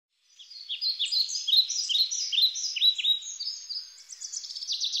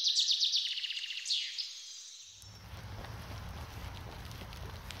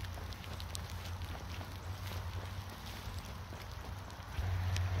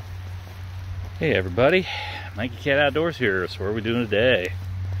Hey everybody, Mikeycat Outdoors here. So what are we doing today?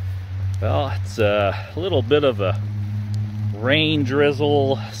 Well, it's a little bit of a rain,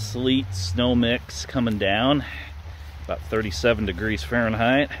 drizzle, sleet, snow mix coming down. About 37 degrees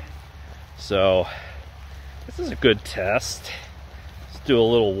Fahrenheit. So this is a good test. Let's do a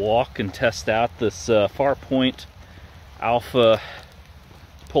little walk and test out this FarPointe Alpha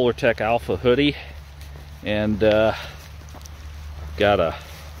Polartec Alpha Hoodie. And got a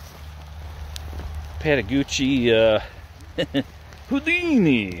Patagonia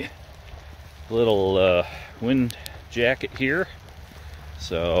Houdini little wind jacket here.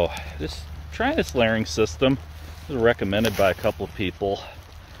 So just trying this layering system. This is recommended by a couple of people.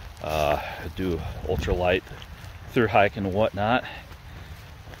 Do ultralight through hiking and whatnot.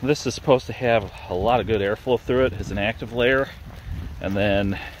 This is supposed to have a lot of good airflow through it as an active layer, and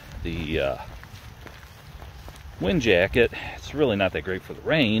then the wind jacket, it's really not that great for the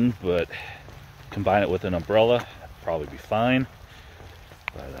rain, but combine it with an umbrella, probably be fine.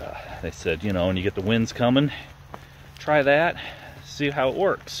 But they said, you know, when you get the winds coming, try that, see how it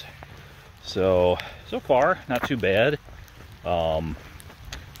works. So far, not too bad.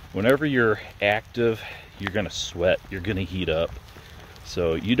 Whenever you're active, you're gonna sweat, you're gonna heat up.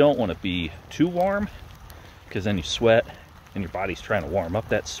 So you don't want to be too warm, because then you sweat and your body's trying to warm up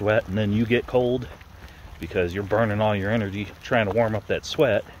that sweat, and then you get cold because you're burning all your energy trying to warm up that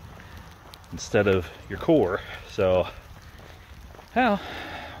sweat instead of your core. So, well,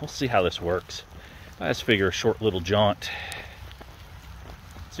 we'll see how this works. I just figure a short little jaunt.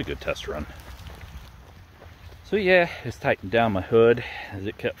 It's a good test run. So yeah, just tightened down my hood as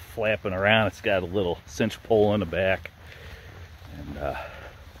it kept flapping around. It's got a little cinch pole in the back, and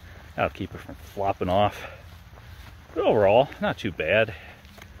that'll keep it from flopping off. But overall, not too bad.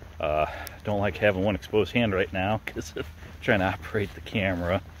 Don't like having one exposed hand right now because of trying to operate the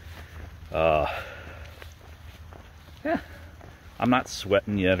camera. Yeah, I'm not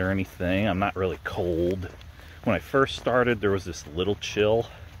sweating yet or anything. I'm not really cold. When I first started, there was this little chill.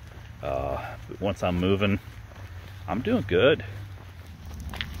 But once I'm moving, I'm doing good.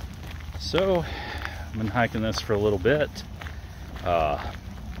 So, I've been hiking this for a little bit.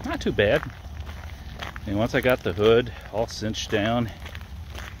 Not too bad. And once I got the hood all cinched down,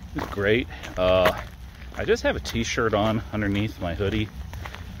 it was great. I just have a t-shirt on underneath my hoodie.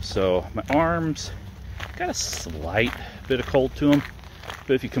 So my arms got a slight bit of cold to them,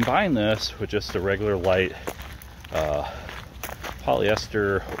 but if you combine this with just a regular light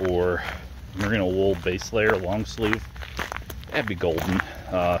polyester or merino wool base layer, long sleeve, that'd be golden.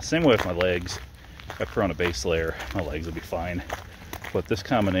 Same way with my legs. If I put on a base layer, my legs will be fine. But this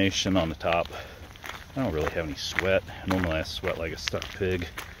combination on the top, I don't really have any sweat. Normally I sweat like a stuck pig.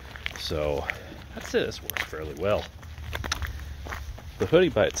 So that's it. This works fairly well. The hoodie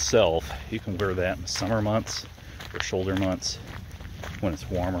by itself, you can wear that in the summer months or shoulder months when it's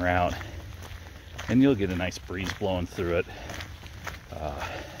warmer out, and you'll get a nice breeze blowing through it.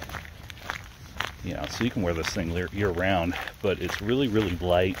 You know, so you can wear this thing year-round, but it's really, really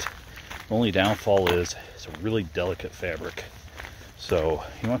light. The only downfall is it's a really delicate fabric, so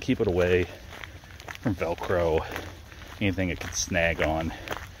you want to keep it away from Velcro, anything it can snag on,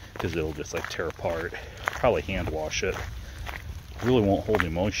 because it'll just like tear apart. Probably hand wash it. Really won't hold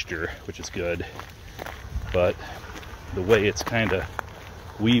any moisture, which is good, but the way it's kind of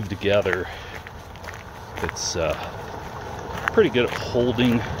weaved together, it's pretty good at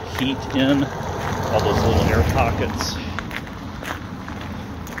holding heat in all those little air pockets,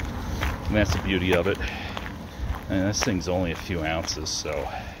 and that's the beauty of it. And this thing's only a few ounces, so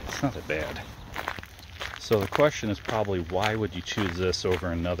it's not that bad. So the question is probably, why would you choose this over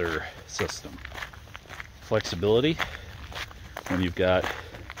another system? Flexibility. When you've got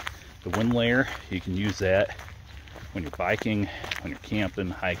the wind layer, you can use that when you're biking, when you're camping,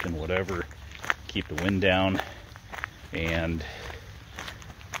 hiking, whatever. Keep the wind down. And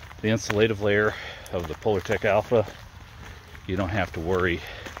the insulative layer of the Polartec Alpha, you don't have to worry.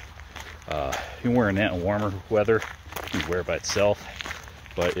 You're wearing that in warmer weather, you can wear it by itself.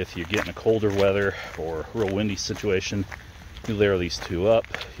 But if you get in a colder weather or real windy situation, you layer these two up,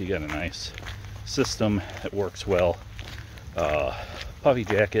 you got a nice system that works well. Puffy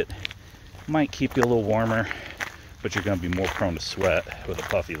jacket might keep you a little warmer, but you're going to be more prone to sweat with a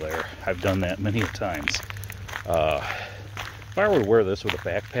puffy layer. I've done that many times. If I were to wear this with a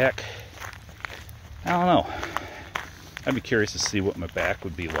backpack, I don't know. I'd be curious to see what my back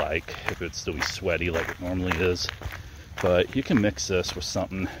would be like, if it'd still be sweaty like it normally is. But you can mix this with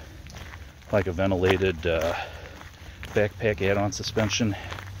something like a ventilated backpack add-on suspension.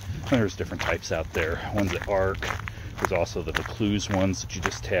 There's different types out there. Ones that arc. There's also the Vaucluse ones that you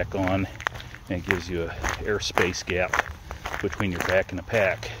just tack on, and it gives you a airspace gap between your pack and the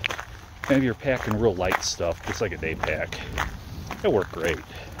pack. Maybe you're packing real light stuff, just like a day pack. It worked great.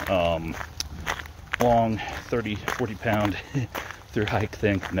 Long 30-40 pound through hike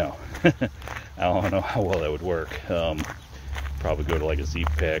thing, no. I don't know how well that would work. Probably go to like a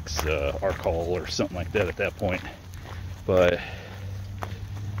Z-Packs Arcol or something like that at that point. But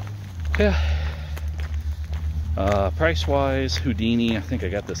yeah, price wise, Houdini, I think I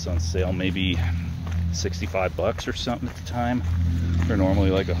got this on sale maybe 65 bucks or something at the time. They're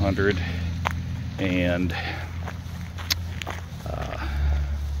normally like 100. And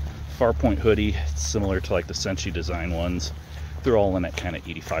FarPointe hoodie, similar to like the Senshi design ones, they're all in that kind of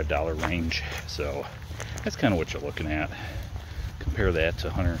 $85 range. So that's kind of what you're looking at. Compare that to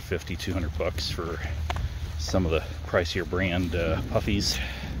 150, 200 bucks for some of the pricier brand puffies.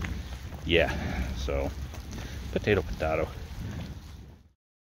 Yeah, so potato.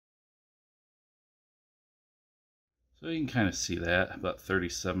 So you can kind of see that, about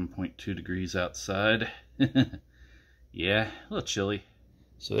 37.2 degrees outside. Yeah, a little chilly.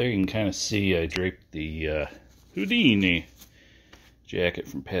 So there you can kind of see I draped the Houdini jacket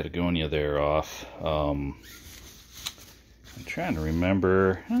from Patagonia there off. I'm trying to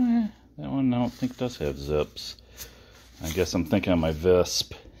remember. That one I don't think does have zips. I guess I'm thinking of my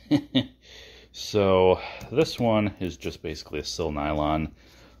Visp. So this one is just basically a silnylon.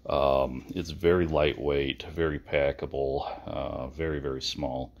 It's very lightweight, very packable, very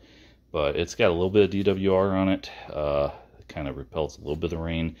small. But it's got a little bit of DWR on it. It kind of repels a little bit of the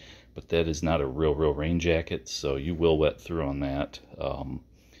rain, but that is not a real rain jacket, so you will wet through on that.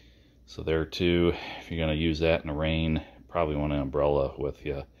 So there too, if you're going to use that in the rain, probably want an umbrella with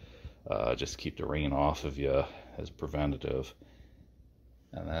you, just to keep the rain off of you as preventative.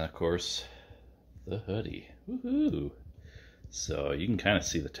 And then of course the hoodie. Woohoo! So you can kind of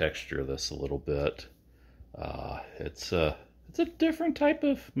see the texture of this a little bit. It's a different type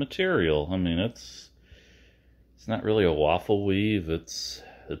of material. I mean, it's not really a waffle weave. It's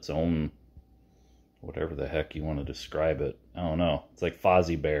its own, whatever the heck you want to describe it. I don't know. It's like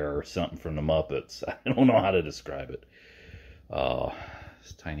Fozzie Bear or something from the Muppets. I don't know how to describe it.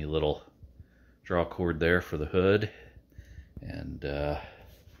 This tiny little draw cord there for the hood, and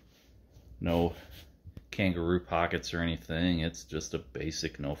no kangaroo pockets or anything. It's just a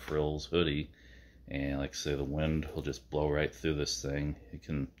basic no frills hoodie, and like I say, the wind will just blow right through this thing. You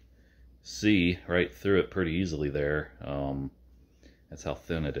can see right through it pretty easily there. That's how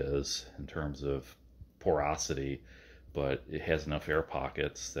thin it is in terms of porosity, but it has enough air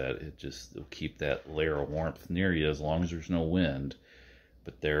pockets that it'll keep that layer of warmth near you as long as there's no wind.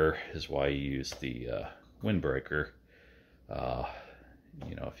 But there is why you use the windbreaker.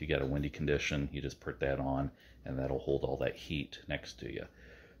 You know, if you got a windy condition, you just put that on and that'll hold all that heat next to you.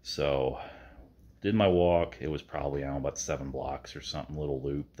 So did my walk. It was probably, I don't know, about 7 blocks or something, little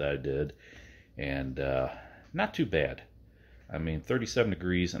loop that I did, and not too bad. I mean, 37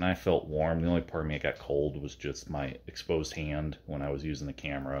 degrees and I felt warm. The only part of me that got cold was just my exposed hand when I was using the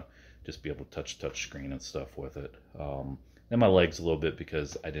camera, just be able to touch screen and stuff with it. Then my legs a little bit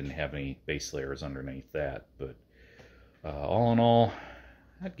because I didn't have any base layers underneath that, but all in all,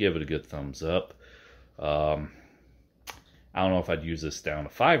 I'd give it a good thumbs up. I don't know if I'd use this down to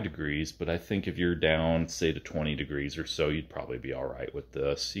 5 degrees, but I think if you're down, say, to 20 degrees or so, you'd probably be all right with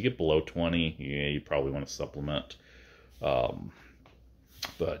this. You get below 20, yeah, you probably want to supplement.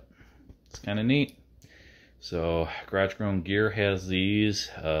 But it's kind of neat. So Garage Grown Gear has these.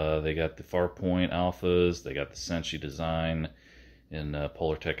 They got the FarPointe Alphas. They got the Senshi design in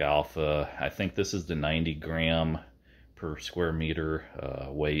Polartec Alpha. I think this is the 90 gram per square meter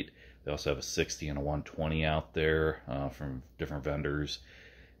weight. They also have a 60 and a 120 out there from different vendors.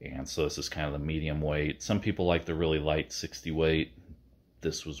 And so this is kind of the medium weight. Some people like the really light 60 weight.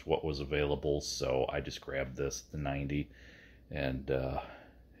 This was what was available, so I just grabbed this, the 90. And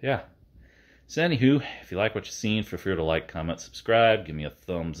yeah. So anywho, if you like what you've seen, feel free to like, comment, subscribe, give me a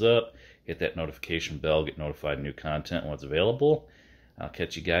thumbs up, hit that notification bell, get notified of new content when it's available. I'll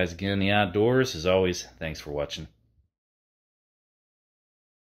catch you guys again in the outdoors. As always, thanks for watching.